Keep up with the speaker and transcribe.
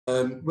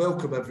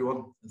Welcome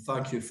everyone, and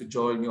thank you for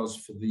joining us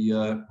for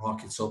the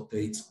markets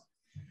update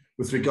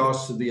with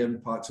regards to the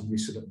impact of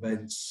recent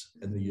events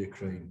in the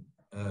Ukraine.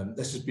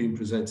 This has been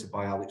presented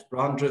by Alex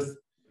Brandreth,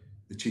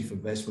 the Chief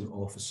Investment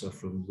Officer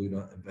from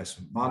Luna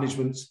Investment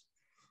Management.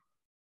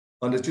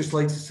 And I'd just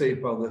like to say,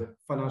 while the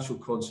financial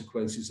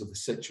consequences of the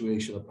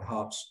situation are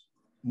perhaps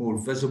more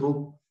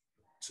visible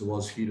to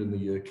us here in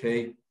the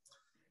UK,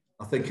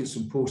 I think it's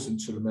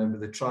important to remember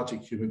the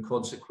tragic human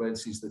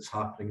consequences that's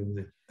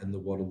happening in the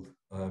world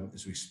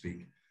as we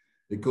speak.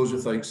 It goes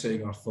without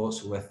saying our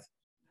thoughts are with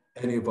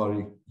any of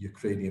our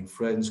Ukrainian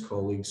friends,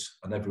 colleagues,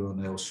 and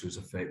everyone else who's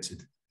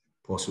affected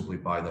possibly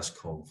by this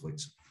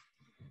conflict.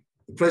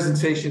 The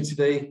presentation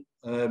today,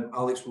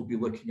 Alex will be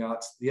looking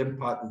at the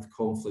impact that the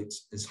conflict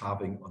is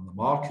having on the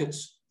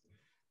markets,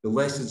 the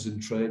lessons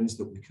and trends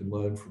that we can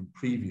learn from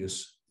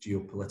previous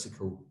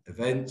geopolitical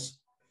events,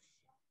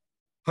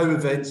 how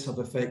events have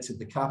affected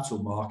the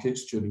capital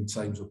markets during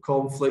times of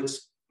conflict,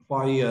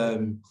 why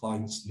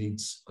clients'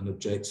 needs and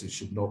objectives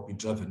should not be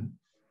driven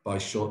by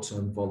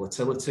short-term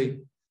volatility,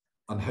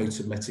 and how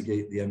to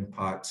mitigate the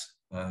impact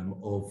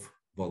of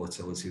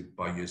volatility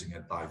by using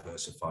a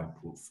diversified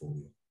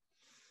portfolio.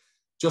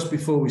 Just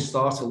before we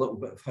start, a little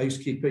bit of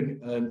housekeeping.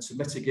 To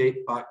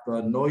mitigate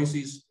background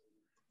noises,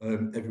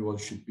 everyone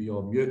should be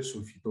on mute, so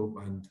if you don't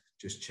mind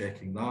just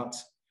checking that.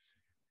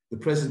 The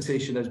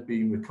presentation is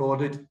being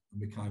recorded,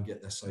 and we can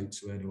get this out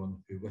to anyone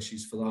who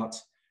wishes for that.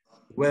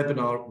 The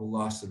webinar will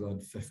last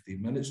around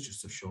 15 minutes,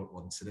 just a short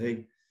one today.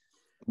 And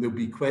there'll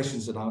be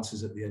questions and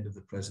answers at the end of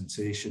the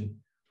presentation,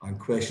 and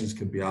questions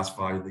can be asked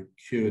via the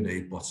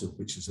Q&A button,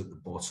 which is at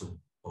the bottom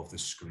of the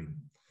screen.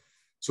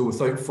 So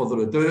without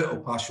further ado,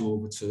 I'll pass you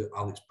over to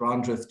Alex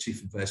Brandreth,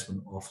 Chief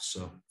Investment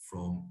Officer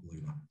from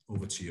Luna.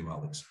 Over to you,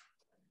 Alex.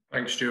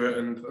 Thanks, Stuart,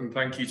 and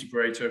thank you to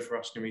Pareto for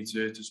asking me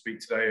to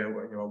speak today. I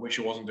wish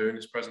I wasn't doing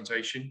this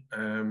presentation,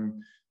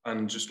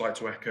 and just like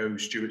to echo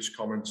Stuart's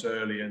comments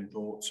earlier and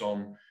thoughts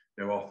on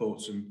our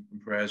thoughts and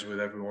prayers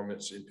with everyone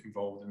that's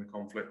involved in the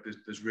conflict.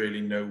 There's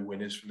really no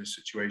winners from this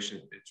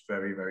situation. It's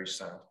very, very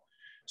sad.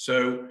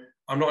 So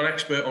I'm not an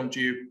expert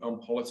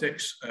on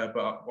politics,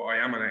 but what I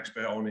am an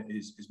expert on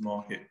is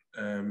market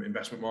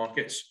investment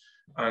markets,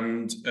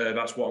 and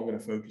that's what I'm going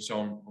to focus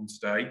on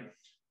today.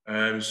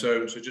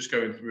 So just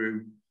going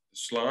through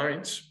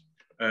slides.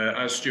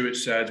 As Stuart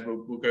said,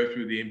 we'll go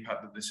through the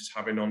impact that this is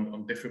having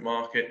on different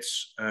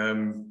markets.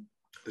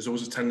 There's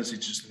always a tendency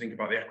just to think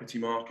about the equity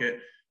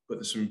market, but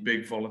there's some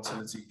big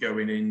volatility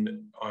going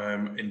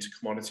into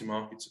commodity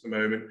markets at the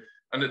moment.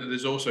 And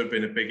there's also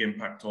been a big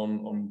impact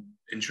on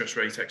interest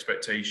rate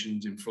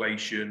expectations,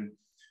 inflation,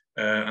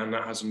 and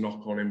that has a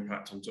knock-on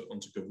impact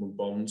onto government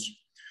bonds.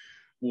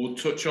 We'll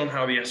touch on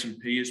how the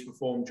S&P has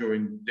performed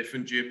during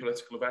different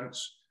geopolitical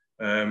events.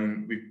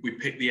 We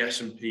picked the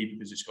S&P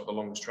because it's got the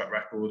longest track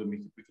record, and we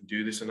can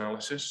do this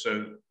analysis,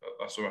 so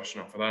that's the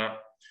rationale for that.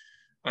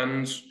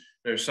 And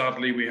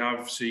sadly, we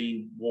have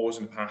seen wars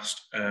in the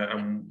past,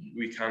 and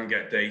we can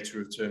get data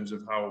in terms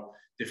of how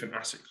different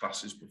asset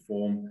classes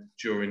perform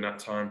during that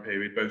time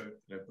period, both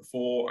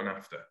before and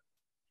after.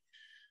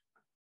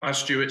 As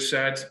Stuart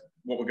said,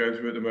 what we're going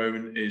through at the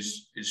moment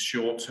is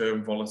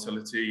short-term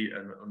volatility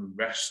and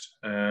unrest,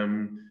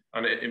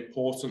 and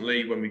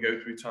importantly, when we go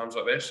through times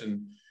like this,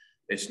 and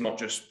it's not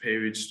just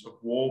periods of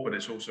war, but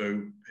it's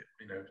also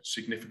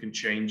significant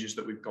changes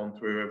that we've gone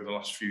through over the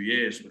last few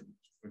years,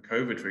 with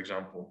COVID, for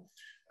example,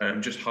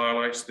 just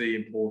highlights the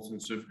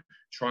importance of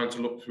trying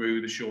to look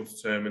through the shorter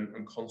term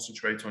and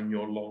concentrate on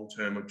your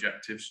long-term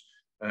objectives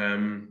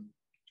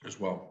as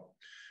well.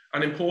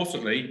 And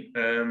importantly,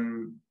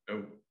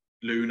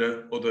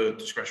 Luna, other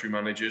discretionary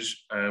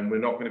managers, we're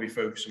not going to be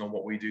focusing on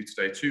what we do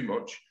today too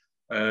much,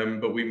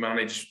 but we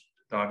manage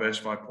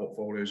diversified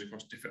portfolios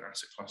across different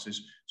asset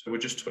classes. So we'll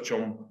just touch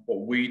on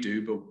what we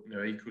do,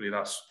 but equally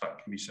that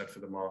can be said for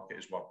the market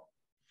as well.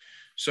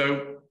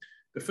 So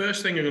the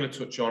first thing I'm going to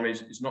touch on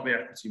is not the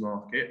equity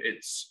market,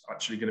 it's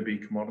actually going to be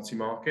commodity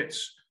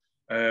markets.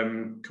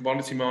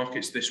 Commodity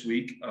markets this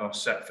week are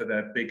set for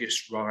their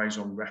biggest rise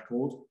on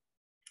record.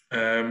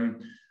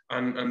 And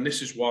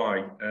this is why.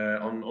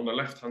 On the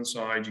left-hand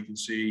side, you can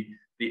see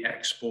the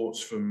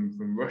exports from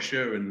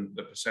Russia and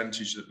the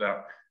percentage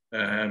that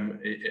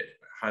it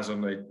has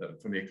from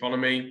the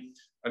economy.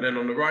 And then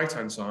on the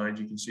right-hand side,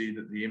 you can see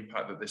that the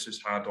impact that this has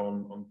had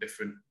on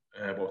different,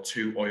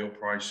 two oil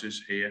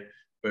prices here,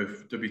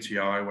 both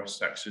WTI, West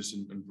Texas,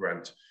 and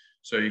Brent.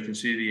 So you can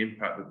see the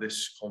impact that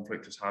this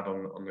conflict has had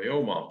on the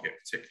oil market,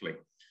 particularly.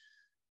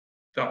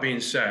 That being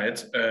said,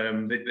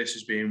 this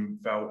is being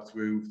felt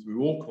through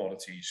all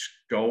commodities.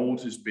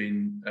 Gold has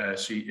been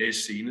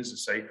is seen as a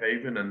safe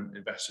haven, and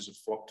investors have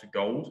flocked to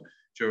gold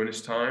during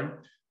this time.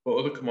 But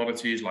other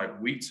commodities like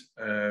wheat,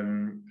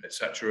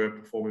 etc., are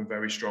performing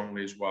very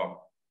strongly as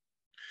well.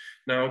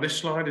 Now, this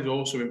slide is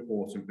also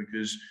important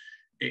because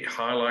it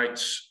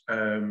highlights,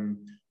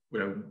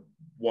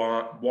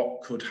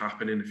 what could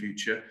happen in the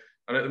future.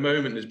 And at the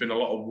moment, there's been a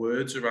lot of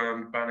words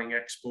around banning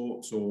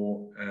exports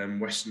or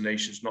Western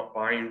nations not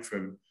buying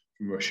from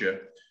Russia.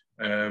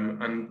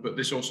 But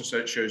this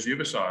also shows the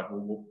other side.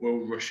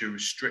 Will Russia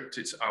restrict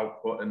its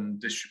output and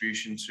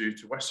distribution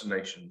to Western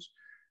nations?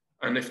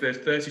 And if they're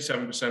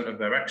 37% of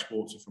their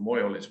exports are from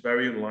oil, it's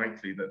very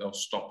unlikely that they'll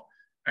stop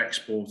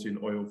exporting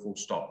oil full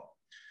stop.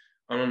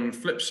 And on the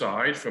flip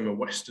side, from a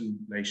Western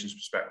nation's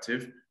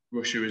perspective,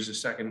 Russia is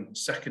the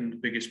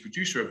second biggest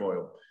producer of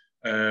oil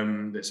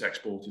that's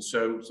exported.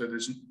 So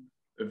there's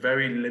a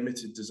very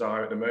limited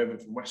desire at the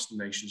moment from Western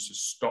nations to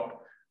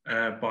stop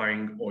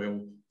buying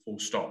oil full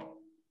stop.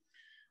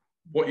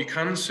 What you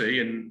can see,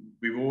 and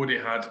we've already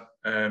had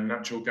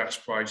natural gas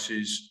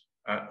prices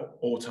at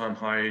all-time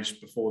highs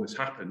before this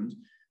happened,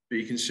 but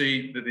you can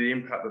see that the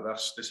impact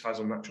that this has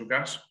on natural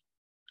gas,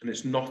 and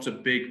it's not a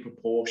big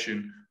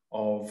proportion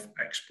of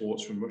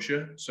exports from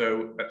Russia.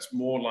 So that's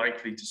more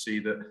likely to see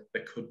that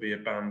there could be a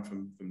ban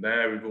from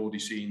there. We've already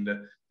seen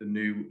the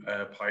new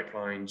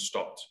pipeline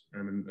stopped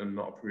and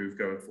not approved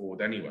going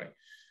forward anyway.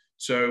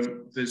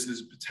 So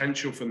there's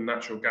potential for the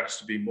natural gas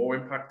to be more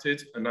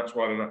impacted, and that's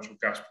why the natural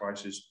gas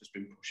prices has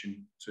been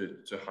pushing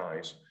to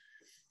highs.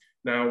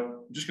 Now,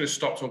 I'm just going to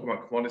stop talking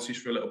about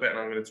commodities for a little bit, and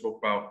I'm going to talk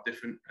about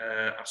different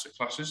asset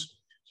classes.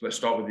 So let's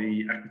start with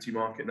the equity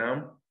market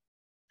now.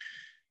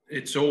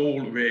 It's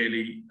all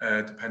really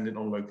dependent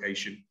on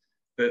location.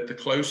 The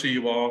closer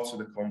you are to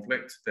the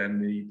conflict, then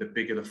the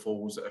bigger the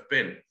falls that have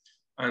been.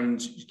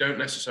 And you don't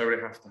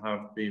necessarily have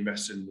to be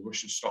invested in the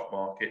Russian stock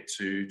market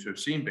to have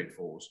seen big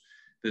falls.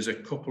 There's a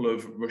couple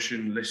of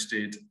Russian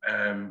listed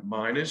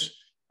miners,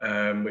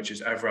 which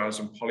is Evraz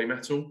and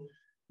Polymetal,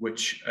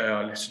 which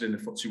are listed in the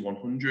FTSE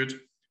 100.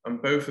 And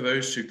both of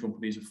those two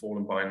companies have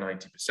fallen by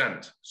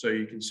 90%. So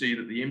you can see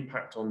that the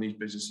impact on these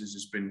businesses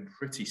has been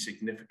pretty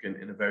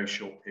significant in a very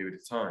short period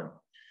of time.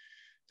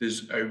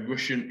 There's a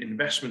Russian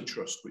investment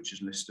trust, which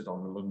is listed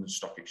on the London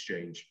Stock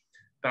Exchange.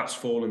 That's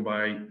fallen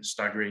by a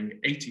staggering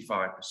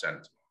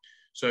 85%.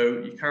 So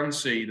you can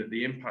see that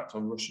the impact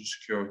on Russian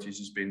securities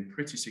has been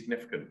pretty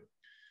significant.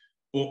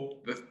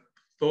 But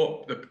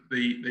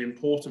the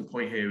important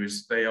point here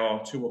is they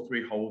are 2 or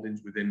 3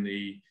 holdings within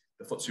the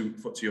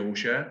FTSE All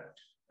Share.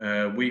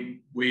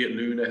 We at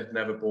Luna have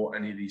never bought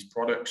any of these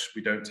products.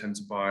 We don't tend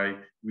to buy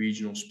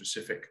regional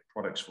specific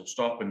products full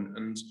stop.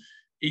 And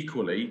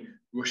equally,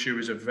 Russia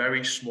is a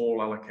very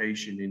small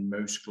allocation in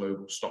most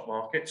global stock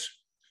markets.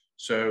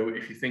 So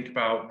if you think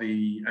about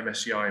the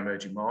MSCI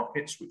emerging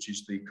markets, which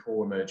is the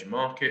core emerging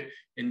market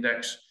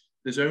index,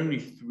 there's only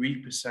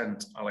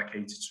 3%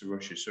 allocated to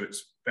Russia. So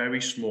it's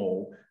very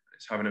small.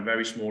 It's having a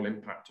very small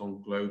impact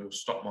on global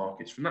stock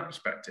markets from that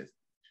perspective.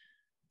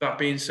 That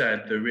being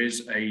said, there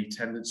is a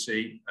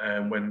tendency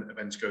when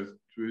events go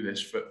through this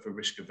for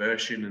risk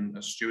aversion, and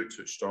as Stuart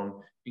touched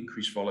on,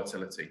 increased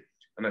volatility.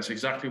 And that's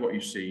exactly what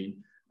you've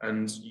seen.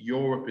 And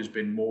Europe has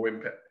been more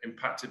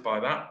impacted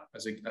by that,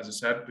 as I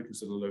said,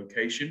 because of the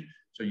location.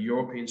 So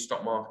European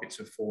stock markets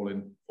have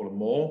fallen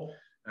more.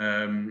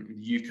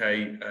 The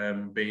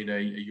UK being a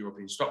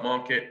European stock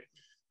market,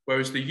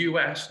 whereas the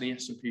US and the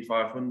S&P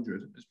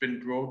 500 has been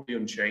broadly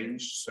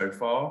unchanged so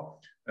far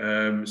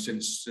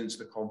since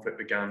the conflict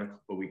began a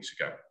couple of weeks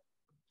ago.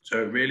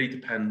 So it really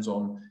depends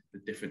on the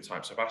different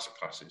types of asset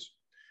classes.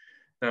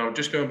 Now,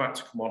 just going back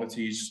to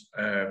commodities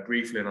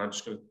briefly, and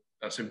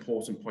that's an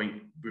important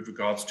point with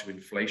regards to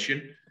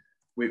inflation.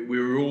 We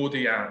were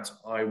already at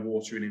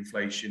eye-watering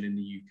inflation in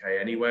the UK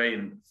anyway,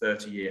 in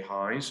 30-year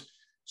highs.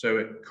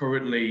 So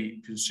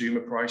currently, consumer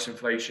price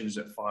inflation is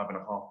at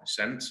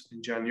 5.5%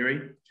 in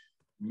January.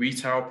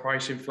 Retail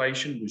price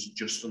inflation was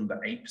just under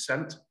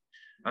 8%.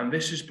 And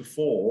this is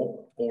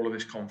before all of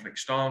this conflict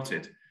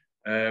started.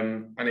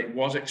 And it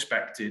was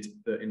expected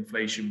that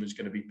inflation was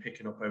going to be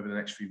picking up over the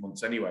next few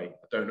months anyway.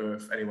 I don't know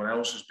if anyone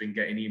else has been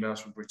getting emails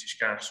from British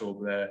Gas or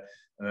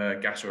their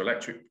gas or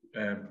electric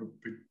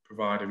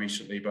provider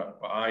recently, but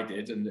I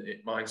did, and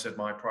mine said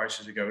my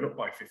prices are going up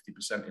by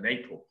 50% in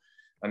April.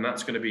 And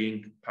that's going to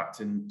be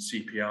impacting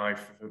CPI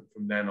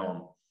from then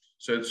on.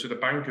 So the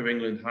Bank of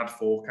England had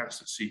forecast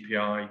that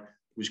CPI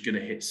was going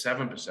to hit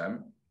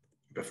 7%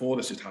 before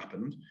this had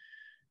happened.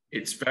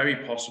 It's very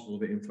possible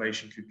that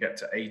inflation could get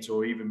to 8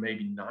 or even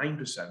maybe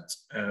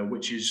 9%,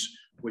 which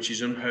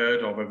is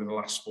unheard of over the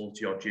last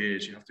 40 odd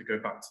years. You have to go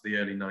back to the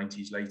early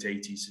 90s, late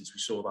 80s since we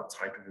saw that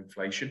type of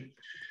inflation.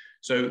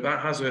 So that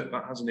has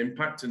an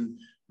impact, and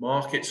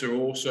markets are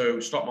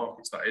also, stock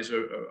markets that is,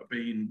 are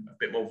being a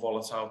bit more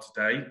volatile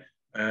today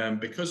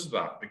because of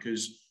that,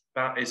 because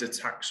that is a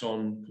tax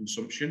on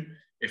consumption.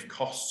 If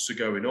costs are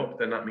going up,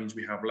 then that means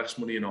we have less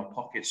money in our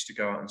pockets to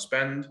go out and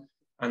spend.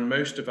 And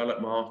most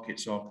developed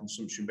markets are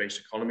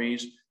consumption-based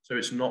economies. So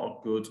it's not a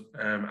good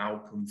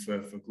outcome for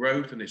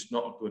growth, and it's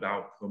not a good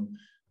outcome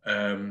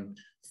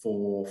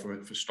for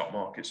stock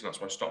markets. And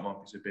that's why stock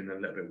markets have been a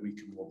little bit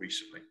weaker more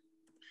recently.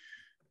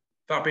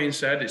 That being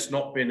said, it's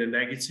not been a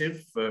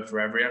negative for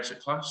every asset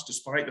class,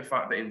 despite the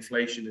fact that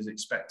inflation is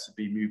expected to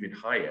be moving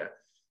higher.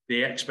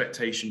 The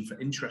expectation for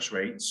interest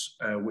rates,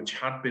 which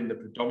had been the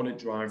predominant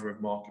driver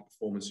of market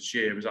performance this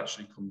year, has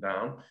actually come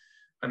down.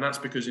 And that's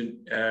because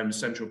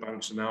central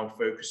banks are now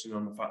focusing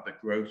on the fact that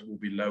growth will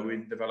be low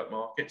in developed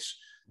markets.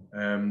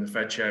 The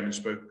Fed chairman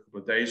spoke a couple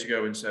of days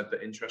ago and said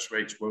that interest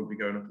rates won't be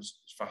going up as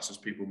fast as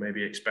people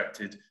maybe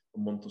expected a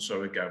month or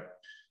so ago.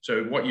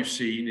 So what you've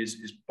seen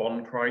is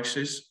bond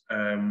prices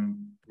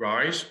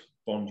rise,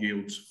 bond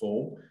yields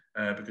fall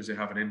because they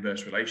have an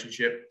inverse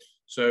relationship.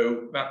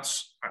 So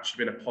that's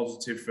actually been a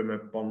positive from a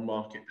bond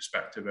market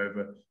perspective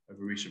over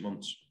recent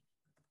months.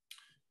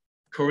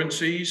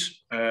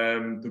 Currencies,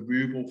 the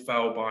ruble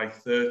fell by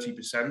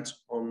 30%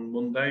 on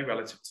Monday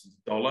relative to the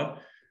dollar.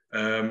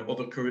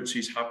 Other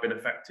currencies have been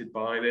affected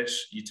by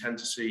this. You tend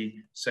to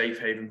see safe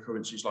haven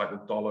currencies like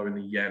the dollar and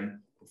the yen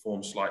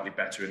perform slightly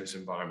better in this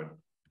environment.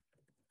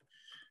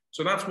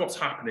 So that's what's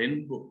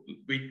happening.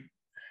 But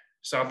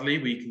sadly,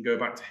 we can go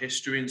back to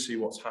history and see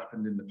what's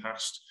happened in the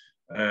past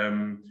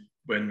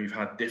when we've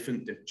had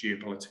different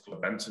geopolitical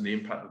events and the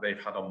impact that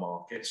they've had on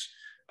markets.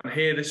 And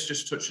here, this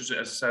just touches, as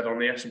I said, on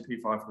the S&P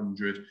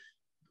 500,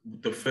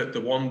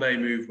 the one-day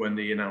move when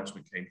the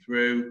announcement came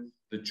through,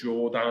 the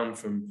drawdown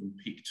from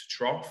peak to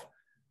trough,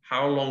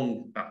 how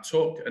long that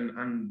took,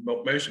 and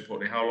most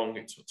importantly, how long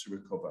it took to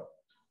recover.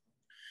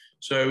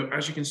 So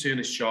as you can see in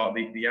this chart,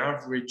 the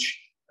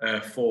average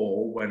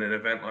fall when an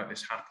event like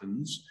this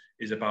happens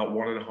is about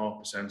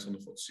 1.5% on the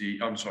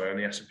FTSE, on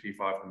the S&P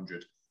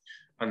 500.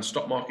 And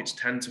stock markets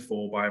tend to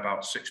fall by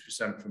about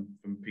 6%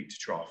 from peak to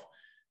trough.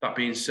 That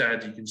being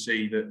said, you can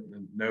see that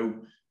no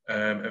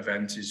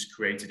event is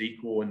created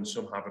equal, and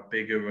some have a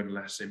bigger and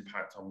less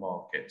impact on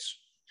markets.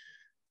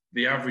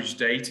 The average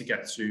day to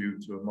get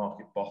to a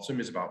market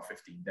bottom is about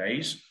 15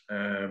 days.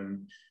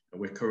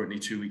 We're currently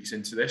 2 weeks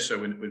into this, so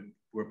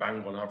we're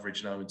bang on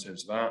average now in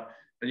terms of that.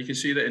 And you can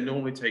see that it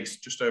normally takes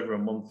just over a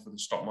month for the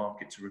stock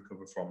market to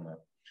recover from that.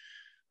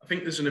 I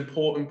think there's an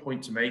important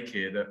point to make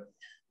here that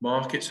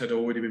markets had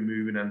already been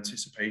moving in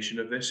anticipation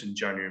of this in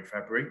January and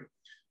February.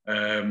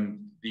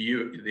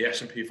 The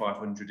S&P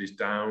 500 is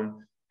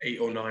down 8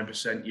 or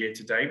 9% year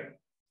to date.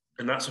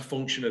 And that's a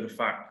function of the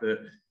fact that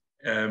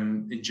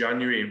in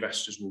January,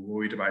 investors were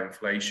worried about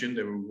inflation.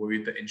 They were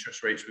worried that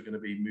interest rates were going to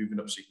be moving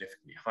up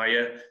significantly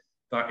higher.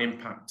 That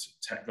impacted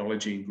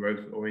technology and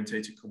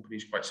growth-orientated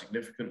companies quite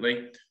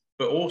significantly.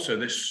 But also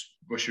this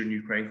Russia and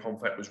Ukraine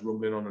conflict was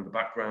rumbling on in the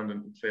background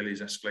and clearly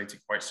has escalated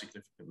quite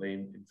significantly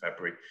in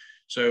February.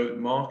 So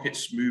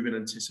markets move in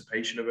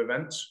anticipation of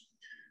events.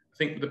 I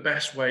think the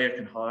best way I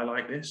can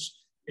highlight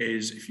this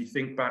is if you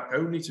think back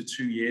only to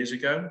 2 years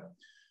ago,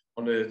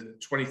 on the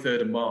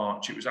 23rd of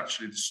March, it was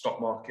actually the stock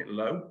market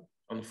low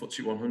on the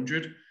FTSE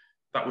 100.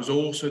 That was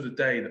also the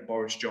day that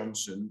Boris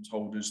Johnson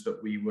told us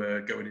that we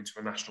were going into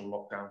a national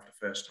lockdown for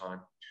the first time.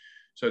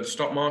 So the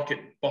stock market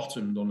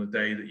bottomed on the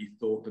day that you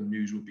thought the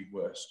news would be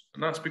worse.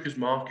 And that's because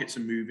markets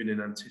are moving in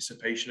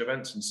anticipation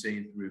events and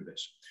seeing through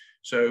this.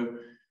 So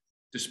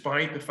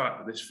despite the fact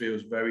that this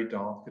feels very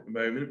dark at the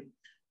moment,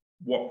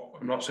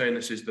 I'm not saying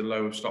this is the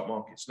low of stock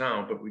markets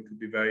now, but we could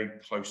be very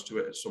close to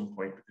it at some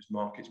point because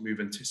markets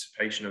move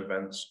anticipation of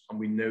events and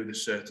we know the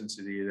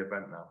certainty of the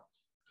event now.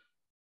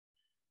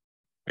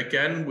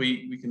 Again,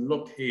 we can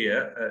look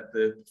here at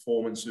the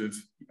performance of,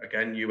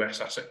 again,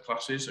 US asset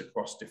classes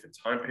across different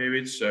time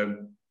periods.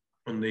 So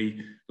on the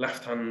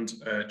left-hand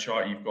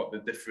chart, you've got the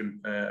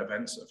different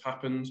events that have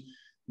happened.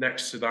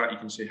 Next to that, you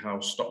can see how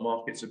stock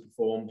markets have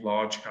performed,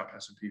 large cap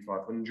S&P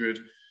 500,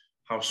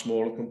 how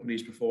smaller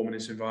companies perform in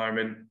this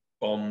environment,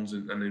 bonds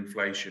and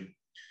inflation.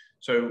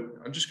 So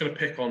I'm just going to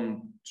pick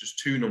on just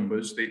two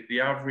numbers.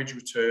 The average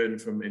return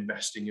from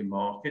investing in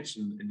markets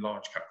and in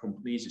large cap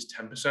companies is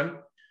 10%.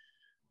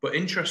 But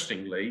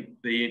interestingly,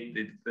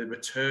 the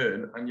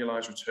return,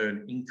 annualized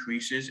return,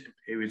 increases in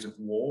periods of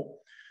war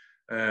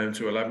to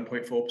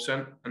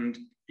 11.4%. And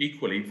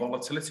equally,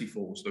 volatility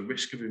falls. The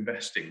risk of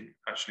investing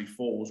actually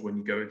falls when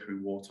you're going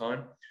through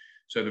wartime.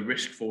 So the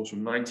risk falls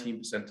from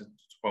 19% to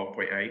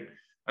 12.8%.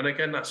 And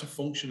again, that's a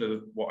function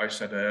of what I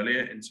said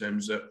earlier in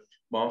terms of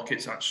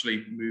markets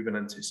actually move in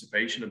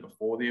anticipation and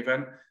before the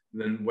event.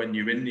 And then when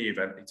you're in the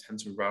event, they tend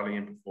to rally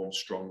and perform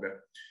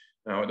stronger.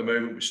 Now, at the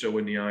moment, we're still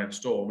in the eye of the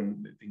storm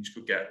and things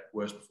could get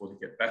worse before they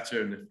get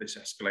better. And if this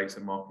escalates,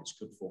 the markets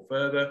could fall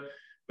further.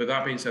 But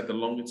that being said, the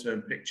longer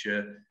term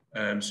picture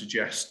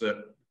suggests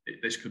that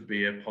this could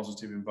be a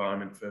positive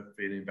environment for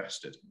being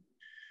invested.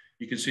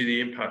 You can see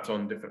the impact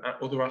on different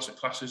other asset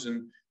classes.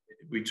 And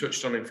we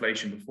touched on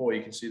inflation before.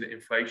 You can see that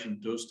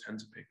inflation does tend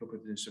to pick up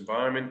in this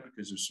environment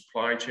because of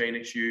supply chain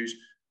issues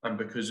and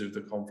because of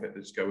the conflict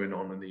that's going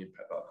on and the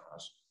impact that it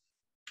has.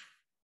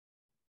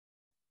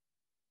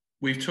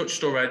 We've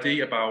touched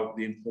already about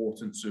the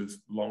importance of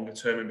longer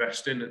term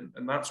investing,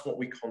 and that's what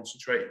we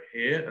concentrate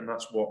here, and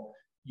that's what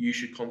you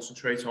should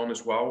concentrate on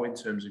as well in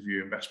terms of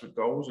your investment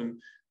goals.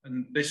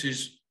 And this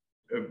is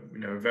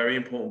a very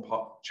important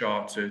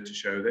chart to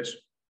show this.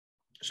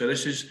 So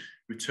this is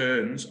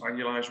returns,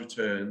 annualized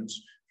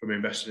returns from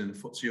investing in the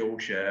FTSE All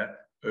Share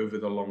over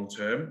the long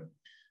term.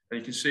 And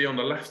you can see on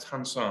the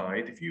left-hand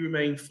side, if you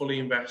remain fully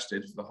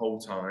invested for the whole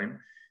time,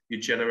 you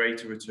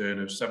generate a return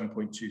of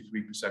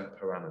 7.23%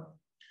 per annum.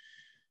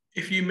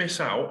 If you miss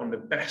out on the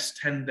best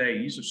 10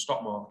 days of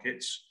stock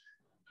markets,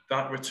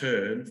 that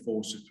return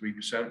falls to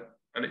 3%.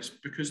 And it's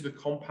because the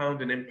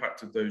compounding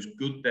impact of those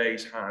good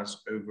days has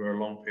over a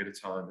long period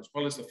of time, as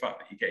well as the fact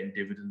that you're getting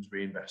dividends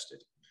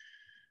reinvested.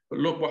 But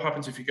look what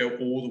happens if you go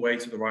all the way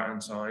to the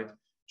right-hand side.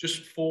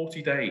 Just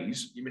 40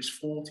 days, you miss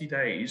 40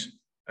 days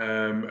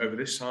over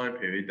this time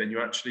period, then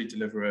you actually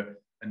deliver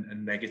a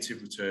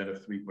negative return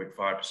of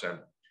 3.5%.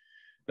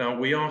 Now,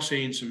 we are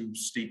seeing some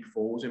steep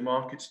falls in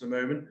markets at the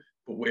moment,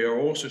 but we are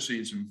also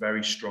seeing some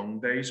very strong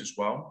days as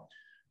well.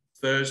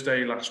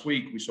 Thursday last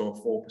week, we saw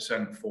a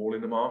 4% fall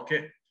in the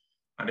market,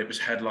 and it was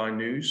headline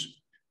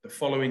news. The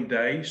following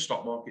day,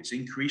 stock markets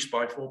increased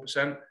by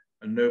 4%,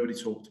 and nobody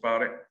talked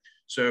about it.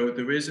 So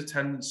there is a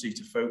tendency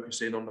to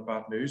focus in on the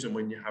bad news, and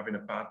when you're having a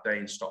bad day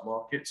in stock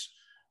markets,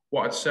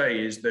 what I'd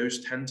say is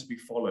those tend to be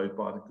followed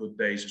by the good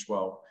days as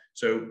well.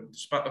 So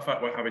despite the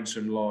fact we're having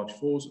some large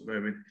falls at the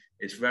moment,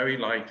 it's very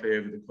likely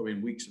over the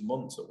coming weeks and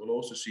months that we'll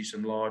also see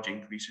some large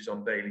increases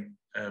on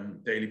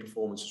daily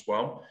performance as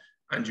well.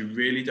 And you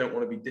really don't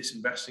want to be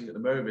disinvesting at the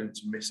moment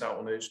to miss out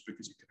on those,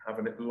 because it can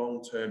have a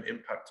long-term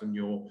impact on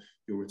your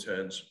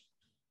returns.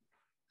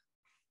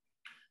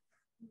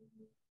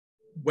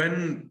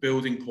 When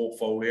building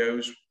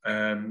portfolios,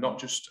 not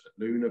just at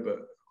Luna, but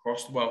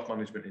across the wealth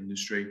management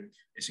industry,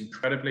 it's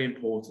incredibly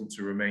important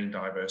to remain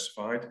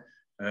diversified.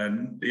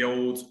 The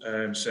old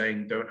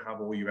saying, don't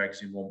have all your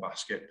eggs in one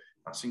basket,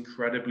 that's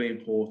incredibly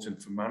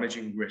important for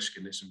managing risk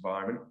in this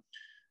environment.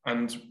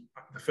 And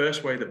the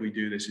first way that we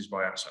do this is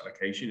by asset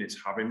allocation. It's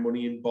having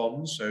money in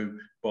bonds, so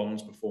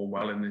bonds perform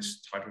well in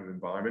this type of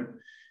environment.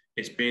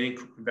 It's being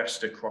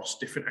invested across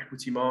different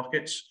equity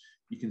markets.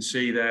 You can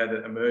see there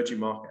that emerging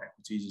market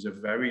equities is a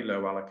very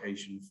low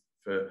allocation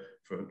for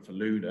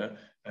Luna,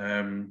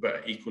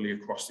 but equally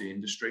across the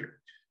industry.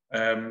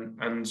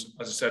 And as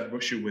I said,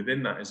 Russia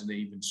within that is an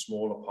even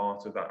smaller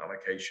part of that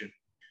allocation.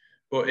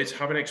 But it's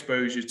having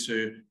exposure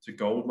to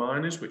gold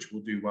miners, which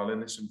will do well in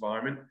this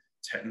environment.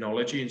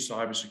 Technology and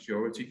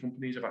cybersecurity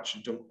companies have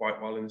actually done quite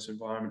well in this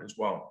environment as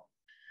well.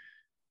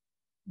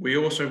 We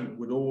also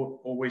would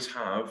always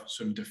have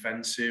some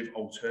defensive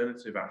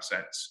alternative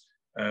assets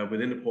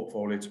within the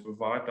portfolio to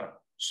provide that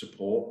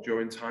support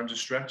during times of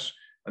stress.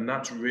 And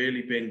that's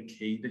really been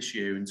key this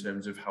year in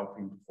terms of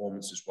helping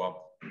performance as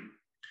well.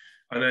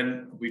 And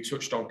then we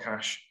touched on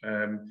cash.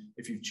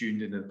 If you've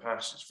tuned in the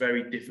past, it's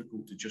very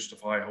difficult to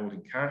justify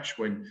holding cash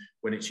when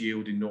it's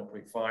yielding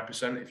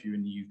 0.5% if you're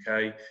in the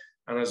UK.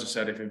 And as I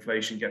said, if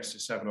inflation gets to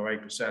 7 or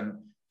 8%,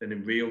 then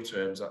in real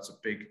terms, that's a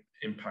big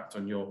impact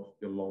on your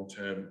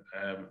long-term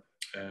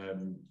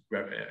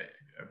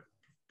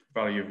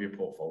value of your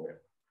portfolio.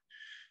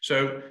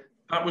 So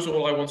that was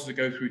all I wanted to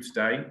go through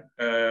today.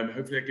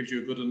 Hopefully that gives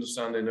you a good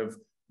understanding of,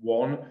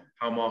 one,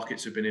 how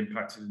markets have been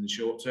impacted in the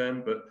short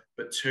term,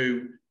 but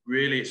two,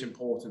 really it's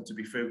important to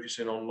be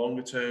focusing on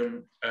longer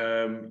term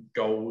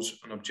goals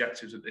and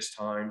objectives at this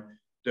time.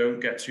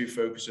 Don't get too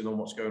focused on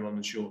what's going on in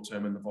the short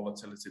term and the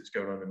volatility that's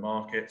going on in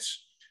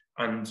markets,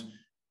 and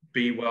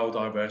be well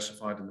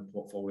diversified in the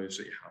portfolios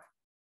that you have.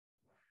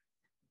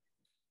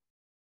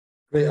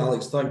 Great,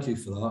 Alex, thank you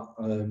for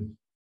that.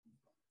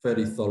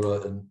 Very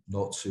thorough and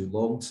not too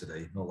long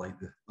today, not like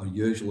our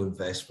usual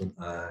investment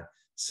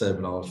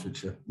seminars,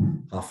 which are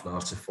half an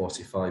hour to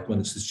 45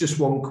 minutes. There's just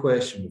one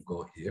question we've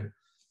got here,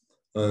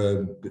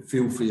 but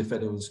feel free if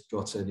anyone's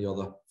got any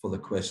other further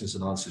questions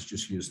and answers,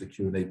 just use the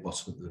Q&A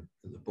button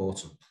at the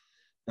bottom.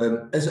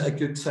 Is it a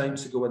good time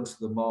to go into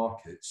the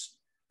markets?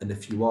 And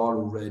if you are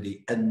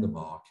already in the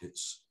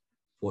markets,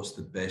 what's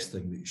the best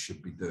thing that you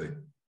should be doing?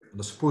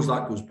 And I suppose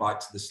that goes back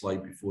to the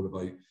slide before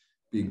about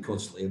being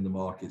constantly in the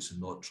markets and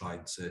not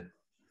trying to,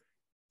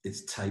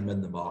 it's time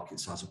in the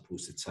markets as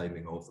opposed to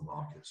timing of the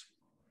markets.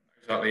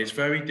 Exactly. It's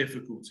very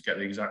difficult to get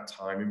the exact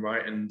timing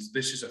right. And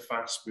this is a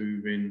fast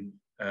moving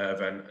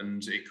event,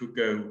 and it could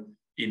go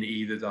in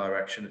either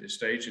direction at this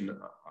stage. And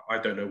I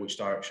don't know which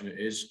direction it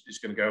is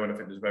going to go. And I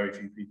think there's very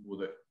few people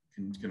that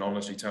can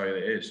honestly tell you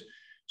that it is.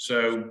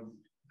 So,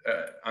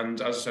 and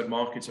as I said,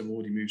 markets have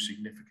already moved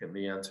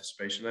significantly in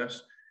anticipation of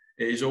this.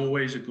 It is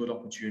always a good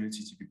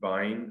opportunity to be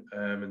buying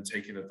and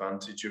taking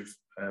advantage of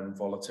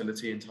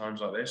volatility in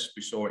times like this.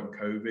 We saw it in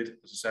COVID.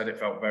 As I said, it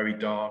felt very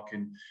dark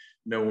and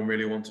no one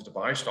really wanted to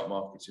buy stock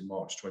markets in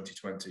March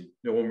 2020.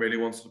 No one really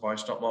wanted to buy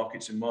stock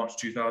markets in March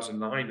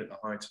 2009 at the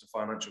height of the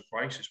financial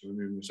crisis when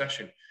we were in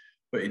recession.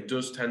 But it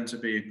does tend to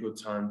be a good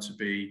time to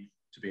be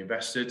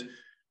invested.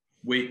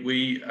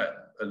 We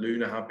at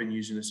Luna have been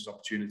using this as an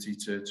opportunity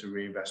to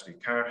reinvest in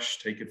cash,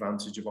 take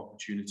advantage of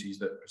opportunities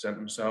that present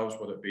themselves,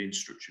 whether it be in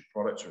structured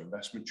products or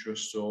investment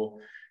trusts or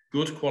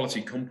good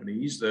quality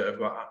companies that have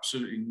got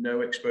absolutely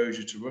no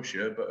exposure to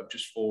Russia, but have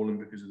just fallen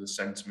because of the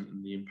sentiment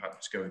and the impact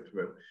that's going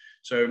through.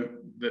 So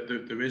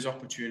there is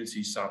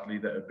opportunities, sadly,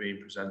 that are being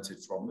presented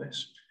from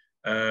this.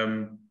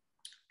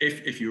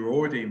 If you're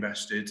already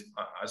invested,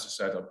 as I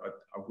said,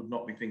 I would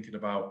not be thinking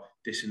about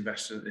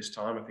disinvesting at this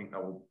time. I think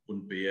that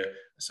wouldn't be a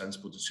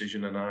sensible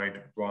decision, and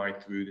I'd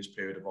ride through this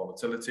period of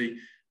volatility.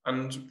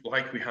 And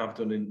like we have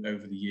done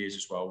over the years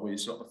as well,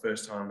 it's not the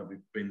first time that we've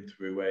been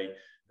through a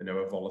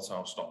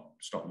volatile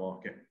stock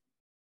market.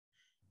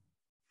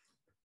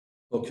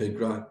 Okay,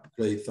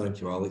 great.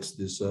 Thank you, Alex.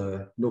 There's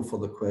no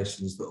further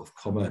questions that have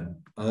come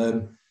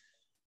in.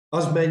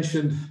 As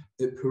mentioned,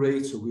 at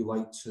Pareto, we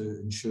like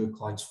to ensure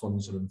clients'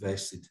 funds are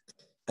invested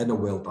in a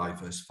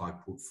well-diversified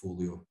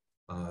portfolio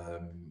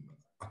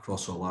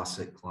across all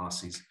asset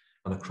classes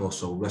and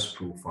across all risk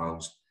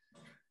profiles,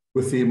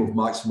 with the aim of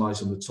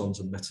maximising returns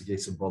and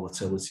mitigating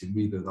volatility. And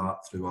we do that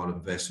through our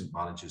investment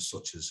managers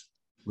such as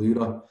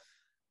Lura.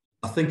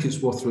 I think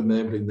it's worth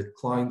remembering that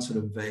clients are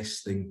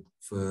investing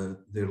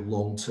for their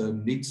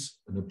long-term needs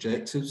and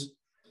objectives.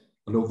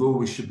 And although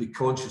we should be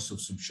conscious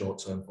of some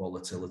short-term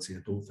volatility, I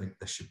don't think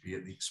this should be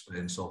at the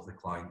expense of the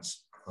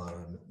client's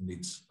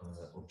needs,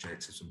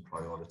 objectives and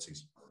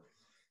priorities.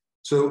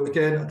 So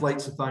again, I'd like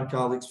to thank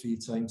Alex for your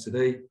time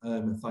today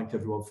and thank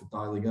everyone for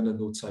dialing in. I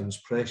know time is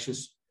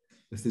precious.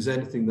 If there's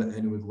anything that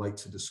anyone would like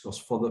to discuss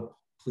further,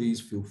 please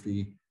feel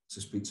free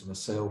to speak to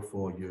myself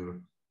or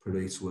your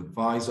Pareto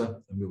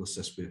advisor, and we'll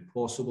assist where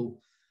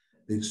possible.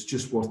 It's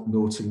just worth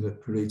noting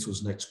that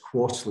Pareto's next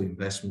quarterly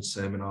investment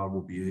seminar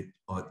will be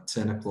at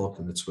 10 o'clock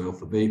on the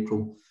 12th of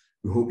April.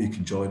 We hope you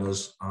can join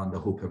us, and I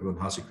hope everyone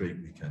has a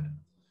great weekend.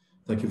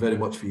 Thank you very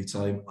much for your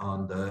time,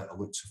 and I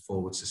look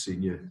forward to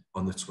seeing you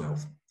on the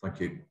 12th.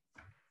 Thank you.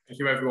 Thank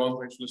you, everyone.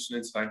 Thanks for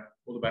listening today.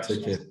 All the best.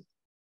 Take care.